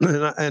that,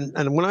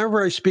 and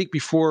whenever I speak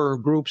before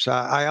groups,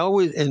 I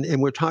always,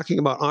 and we're talking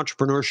about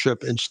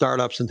entrepreneurship and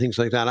startups and things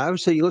like that, I would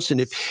say,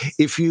 listen,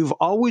 if you've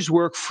always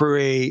worked for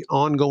a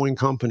ongoing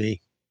company,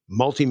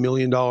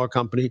 multi-million-dollar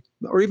company,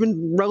 or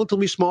even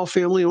relatively small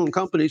family-owned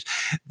companies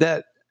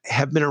that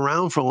have been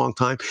around for a long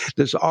time,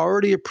 there's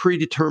already a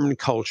predetermined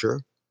culture.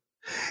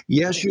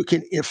 Yes, you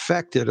can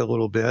affect it a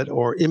little bit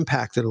or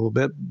impact it a little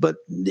bit, but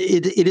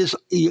it is,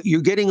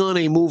 you're getting on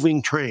a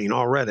moving train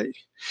already,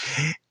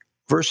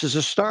 versus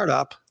a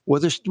startup where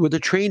the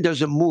train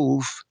doesn't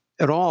move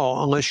at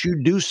all unless you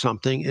do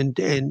something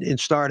and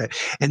start it.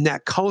 And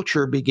that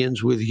culture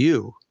begins with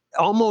you.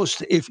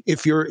 almost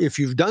if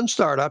you've done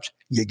startups,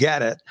 you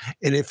get it,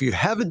 and if you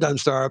haven't done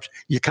startups,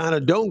 you kind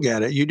of don't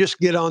get it. You just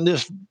get on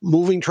this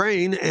moving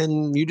train,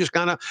 and you just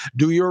kind of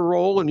do your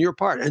role and your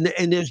part. And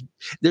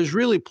there's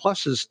really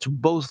pluses to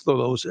both of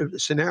those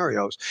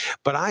scenarios.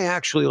 But I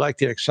actually like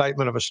the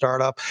excitement of a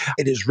startup.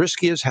 It is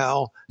risky as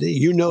hell.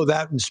 You know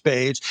that in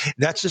spades.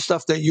 That's the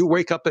stuff that you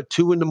wake up at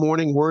 2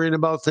 a.m. worrying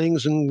about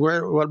things and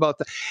what about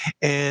that,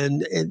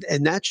 and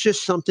that's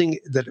just something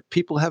that if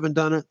people haven't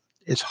done it,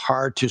 it's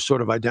hard to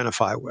sort of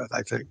identify with,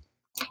 I think.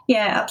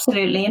 Yeah,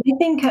 absolutely. And I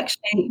think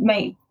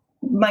actually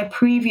my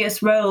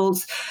previous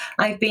roles,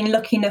 I've been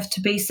lucky enough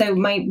to be, so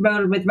my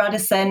role with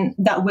Radisson,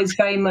 that was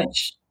very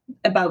much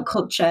about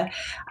culture.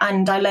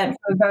 And I learned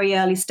from a very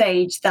early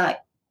stage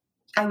that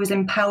I was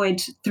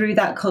empowered through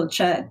that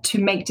culture to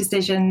make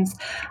decisions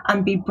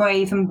and be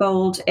brave and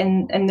bold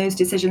in those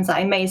decisions that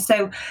I made.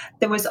 So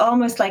there was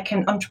almost like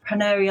an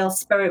entrepreneurial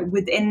spirit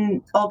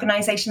within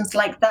organizations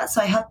like that.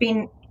 So I have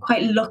been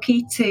quite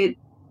lucky to,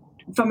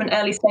 from an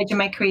early stage in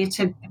my career,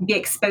 to be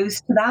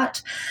exposed to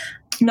that.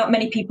 Not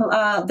many people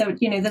are.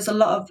 There's a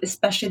lot of,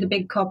 especially the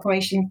big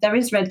corporations, there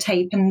is red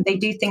tape and they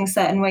do things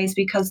certain ways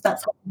because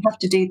that's how you have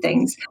to do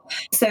things.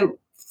 So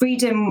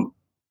freedom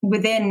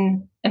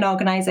within an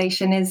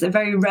organization is a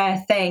very rare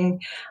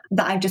thing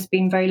that I've just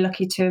been very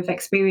lucky to have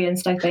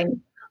experienced, I think.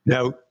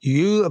 Now,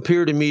 you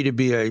appear to me to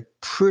be a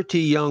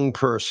pretty young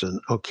person,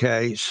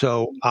 okay?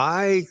 So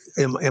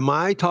am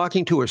I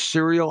talking to a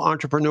serial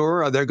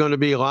entrepreneur? Are there going to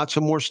be lots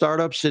of more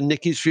startups in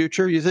Nikki's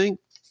future, you think?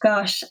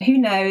 Gosh, who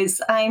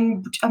knows?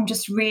 I'm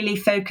just really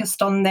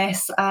focused on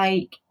this.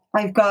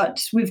 We've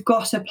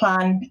got a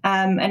plan,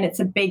 and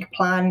it's a big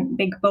plan,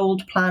 big,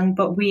 bold plan,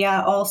 but we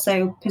are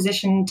also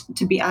positioned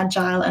to be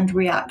agile and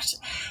react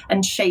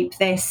and shape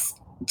this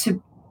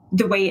to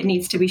the way it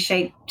needs to be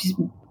shaped,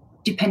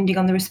 depending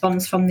on the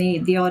response from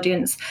the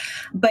audience.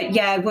 But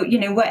yeah,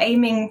 we're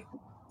aiming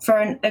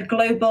for a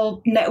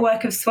global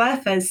network of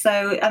Swerfers.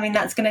 So, I mean,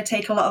 that's going to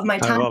take a lot of my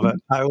time.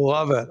 I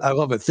love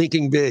it.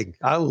 Thinking big.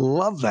 I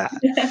love that.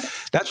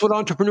 That's what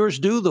entrepreneurs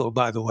do, though,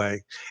 by the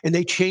way. And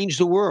they change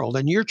the world.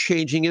 And you're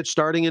changing it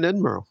starting in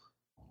Edinburgh.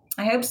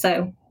 I hope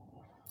so.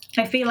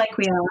 I feel like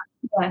we are.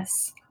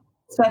 Yes.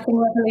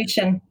 Swerfing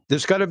Revolution.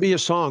 There's got to be a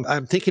song.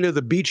 I'm thinking of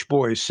the Beach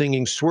Boys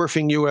singing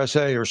Swerfing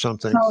USA or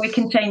something. Oh, we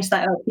can change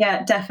that up.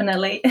 Yeah,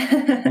 definitely.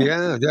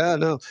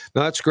 No,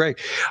 that's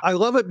great. I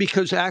love it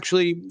because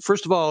actually,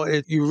 first of all,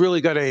 you really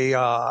got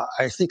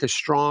I think a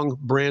strong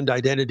brand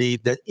identity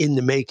that in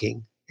the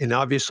making. And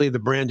obviously the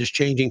brand is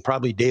changing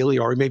probably daily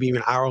or maybe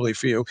even hourly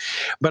for you.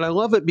 But I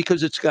love it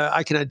because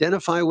I can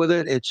identify with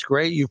it. It's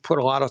great. You've put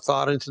a lot of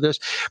thought into this,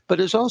 but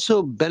there's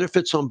also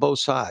benefits on both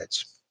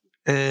sides.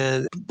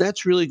 And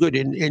that's really good.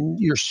 And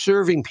you're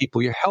serving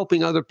people, you're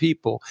helping other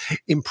people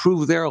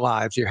improve their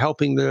lives. You're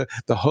helping the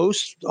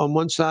host on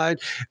one side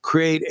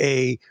create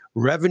a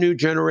revenue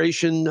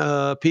generation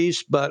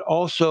piece, but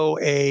also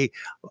a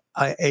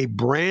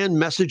brand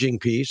messaging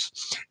piece.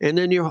 And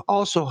then you're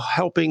also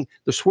helping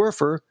the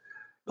Swerfer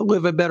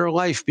live a better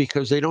life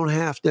because they're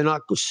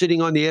not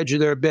sitting on the edge of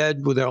their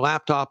bed with their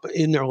laptop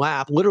in their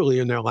lap, literally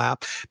in their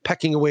lap,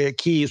 pecking away at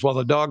keys while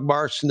the dog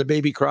barks and the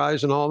baby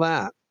cries and all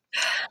that.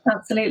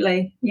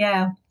 Absolutely.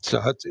 Yeah.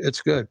 So it's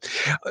good.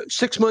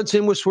 6 months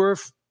in with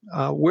Swerf,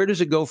 where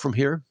does it go from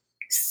here?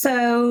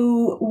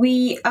 So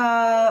we've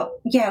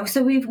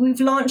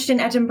launched in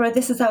Edinburgh.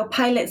 This is our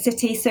pilot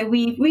city. So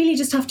we really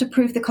just have to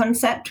prove the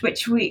concept,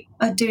 which we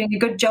are doing a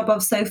good job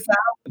of so far.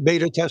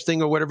 Beta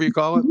testing or whatever you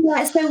call it?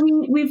 Yeah, so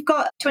we've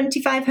got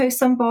 25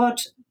 hosts on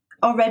board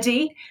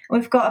already.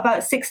 We've got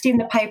about 60 in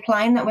the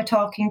pipeline that we're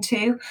talking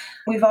to.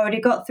 We've already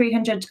got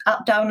 300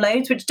 app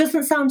downloads, which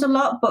doesn't sound a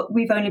lot, but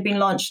we've only been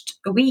launched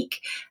a week.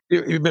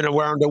 You've been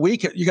around a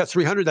week. You got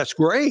 300. That's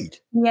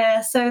great. Yeah,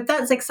 so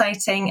that's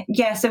exciting.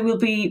 Yeah, so we'll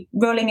be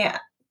rolling it,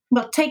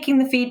 taking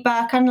the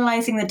feedback,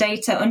 analyzing the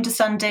data,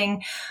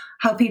 understanding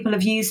how people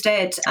have used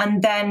it,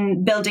 and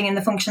then building in the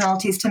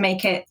functionalities to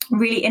make it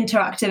really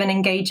interactive and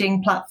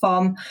engaging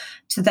platform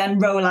to then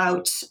roll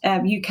out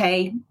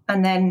UK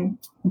and then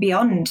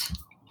beyond.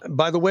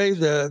 By the way,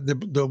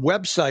 the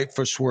website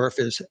for Swerf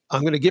is,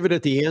 I'm going to give it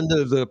at the end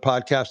of the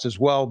podcast as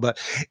well, but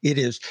it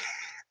is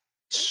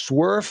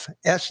Swerf,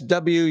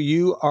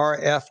 SWURF.co.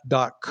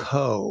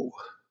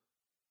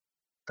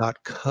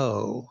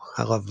 .co.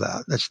 I love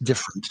that. That's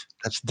different.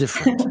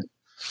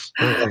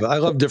 I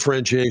love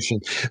differentiation.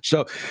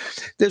 So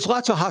there's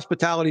lots of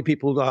hospitality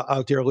people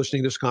out there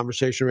listening to this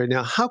conversation right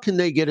now. How can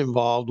they get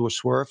involved with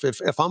Swerf?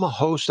 If I'm a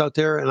host out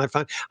there and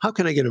how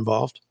can I get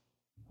involved?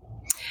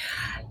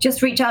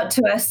 Just reach out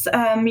to us.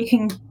 You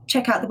can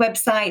check out the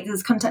website.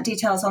 There's contact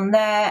details on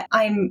there.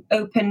 I'm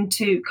open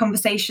to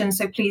conversation,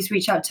 so please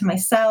reach out to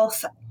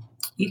myself.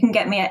 You can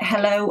get me at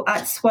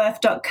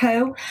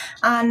hello@swerf.co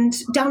and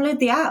download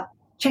the app.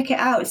 Check it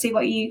out. See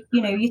what you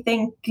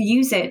think.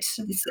 Use it.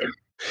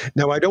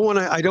 Now, I don't want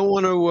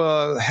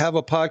to have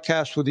a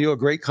podcast with you, a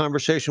great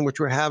conversation,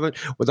 which we're having,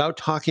 without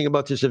talking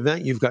about this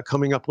event you've got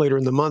coming up later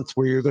in the month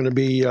where you're going to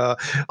be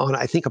on,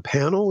 I think, a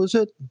panel, is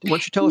it? Why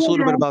don't you tell us a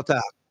little bit about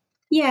that?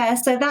 Yeah,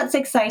 so that's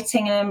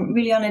exciting, and I'm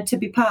really honoured to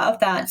be part of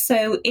that.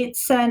 So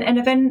it's an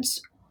event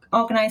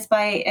organised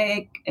by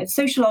a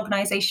social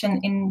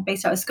organisation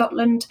based out of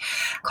Scotland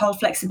called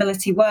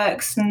Flexibility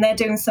Works, and they're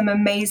doing some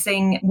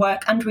amazing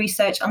work and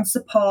research and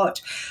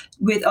support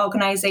with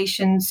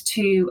organisations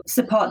to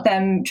support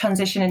them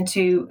transition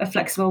into a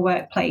flexible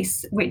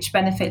workplace, which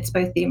benefits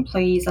both the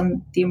employees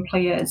and the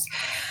employers.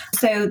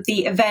 So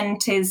the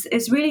event is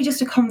really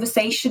just a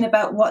conversation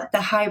about what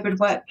the hybrid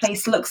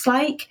workplace looks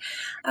like,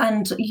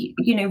 and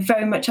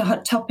very much a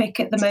hot topic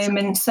at the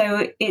moment.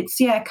 So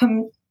it's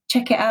come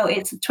check it out.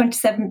 It's the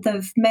 27th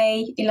of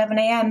May, 11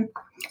 a.m.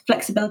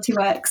 Flexibility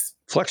Works.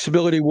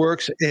 Flexibility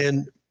Works,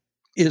 and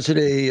is it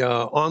a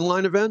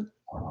online event?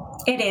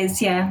 It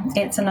is, yeah.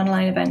 It's an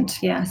online event,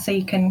 yeah. So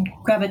you can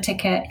grab a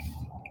ticket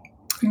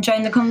and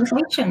join the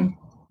conversation.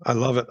 I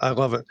love it.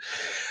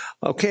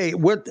 Okay,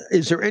 what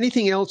is there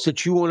anything else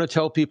that you want to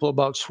tell people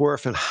about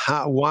SWERF and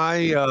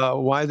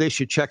why they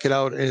should check it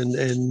out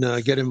and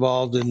get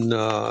involved in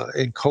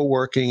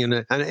co-working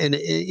and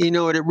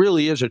it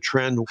really is a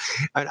trend.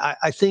 And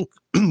I think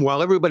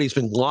while everybody's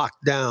been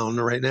locked down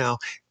right now,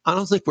 I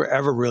don't think we're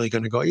ever really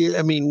going to go.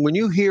 I mean, when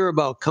you hear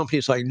about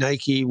companies like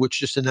Nike, which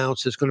just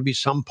announced there's going to be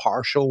some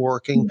partial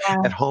working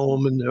at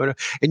home, and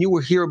you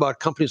will hear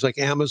about companies like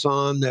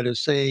Amazon that is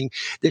saying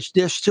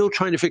they're still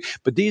trying to figure.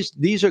 But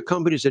these are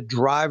companies that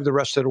drive the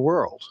rest of the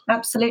world.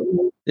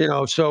 Absolutely.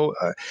 So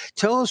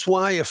tell us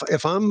why.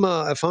 If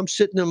I'm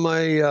sitting in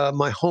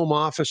my home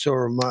office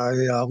or my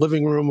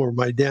living room or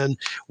my den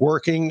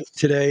working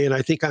today, and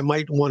I think I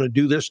might want to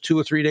do this 2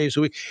 or 3 days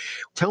a week,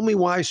 tell me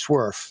why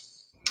SWERF.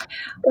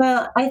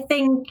 Well, I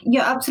think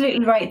you're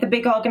absolutely right. The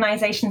big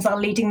organisations are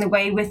leading the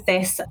way with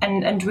this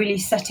and really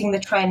setting the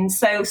trend.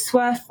 So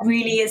SWERF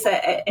really is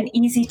an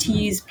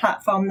easy-to-use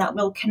platform that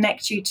will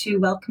connect you to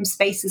welcome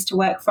spaces to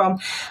work from.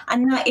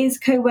 And that is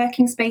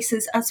co-working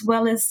spaces as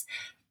well as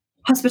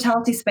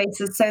hospitality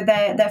spaces. So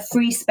they're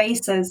free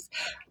spaces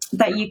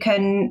that you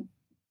can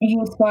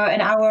use for an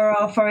hour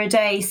or for a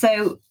day.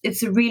 So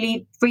it's a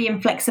really free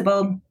and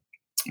flexible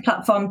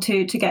platform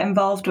to get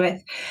involved with.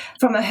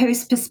 From a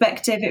host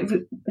perspective,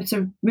 it's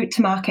a route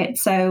to market.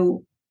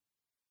 So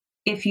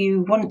if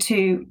you want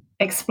to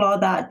explore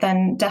that,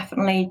 then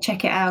definitely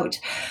check it out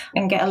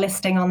and get a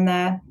listing on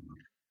there.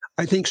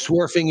 I think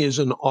swerfing is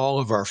in all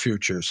of our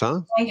futures,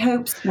 huh? I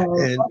hope so.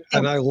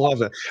 And I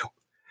love it.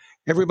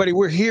 Everybody,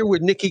 we're here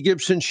with Nikki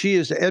Gibson. She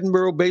is an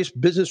Edinburgh-based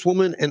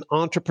businesswoman and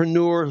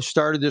entrepreneur who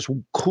started this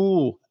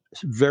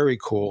very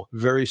cool,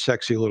 very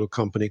sexy little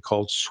company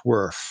called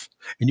SWERF.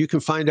 And you can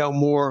find out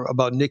more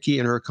about Nikki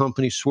and her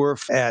company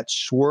SWERF at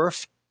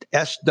SWERF,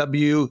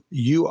 SWURF.co.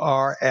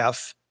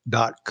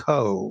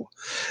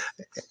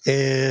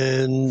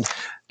 And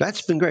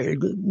that's been great.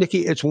 Nikki,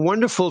 it's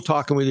wonderful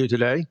talking with you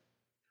today.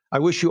 I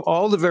wish you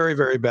all the very,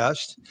 very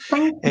best.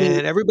 Thank you.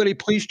 And everybody,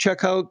 please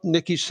check out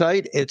Nikki's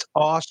site. It's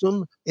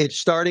awesome. It's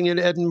starting in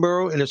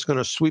Edinburgh, and it's going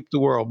to sweep the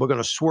world. We're going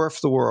to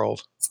SWERF the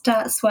world.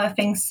 Start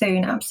swerfing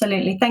soon.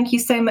 Absolutely. Thank you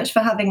so much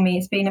for having me.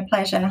 It's been a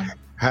pleasure.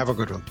 Have a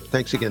good one.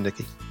 Thanks again,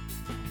 Nikki.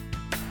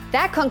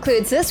 That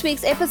concludes this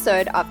week's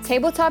episode of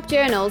Tabletop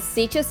Journal's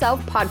Seat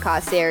Yourself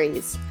podcast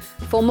series.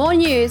 For more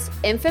news,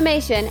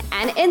 information,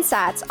 and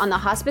insights on the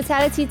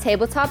hospitality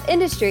tabletop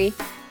industry,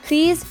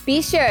 please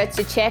be sure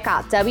to check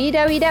out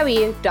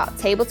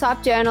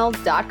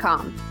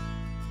www.tabletopjournal.com.